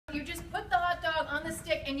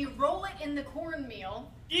and you roll it in the cornmeal.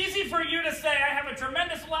 Easy for you to say. I have a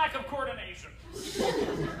tremendous lack of coordination.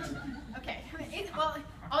 Okay. Well,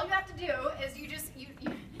 all you have to do is you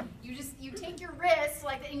take your wrist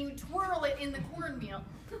like that and you twirl it in the cornmeal.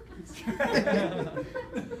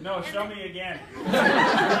 No, show me again.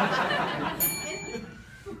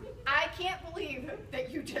 I can't believe that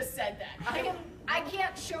you just said that. I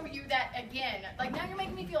can't show you that again. Like, now you're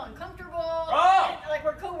making me feel uncomfortable. Oh! Like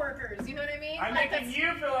we're coworkers, you know what I mean? I'm like making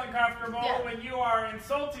you feel uncomfortable when you are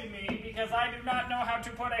insulting me because I do not know how to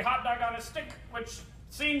put a hot dog on a stick, which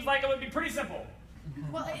seems like it would be pretty simple.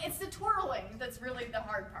 Well, it's the twirling that's really the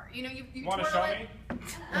hard part. You know, you want to show me?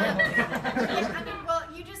 I mean, well,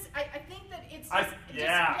 I think that it's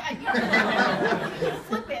you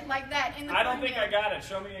flip it like that in the I don't think I got it.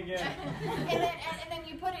 Show me again. and then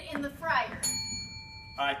you put it in the fryer.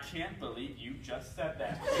 I can't believe you just said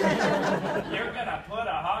that. You're going to put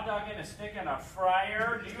a hot dog in a stick in a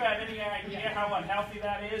fryer? Do you have any idea how unhealthy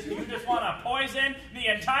that is? Do you just want to poison the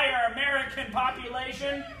entire American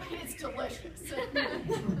population? It's delicious.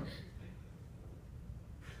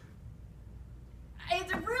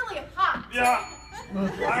 It's really hot. Yeah.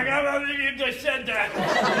 I can't believe you just said that.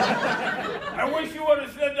 I wish you would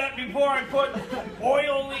have said that before I put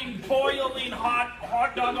boiling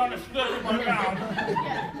hot dog on a stick in my mouth.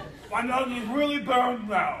 Yeah. My nose is really burned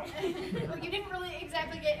now. Well, you didn't really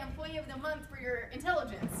exactly get Employee of the Month for your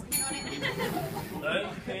intelligence. You know what I mean?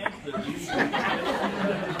 I can't believe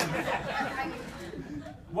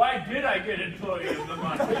Why did I get Employee of the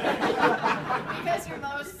Month? Because you're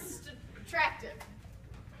most attractive.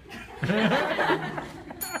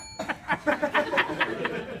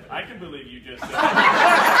 I can believe you just said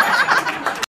that.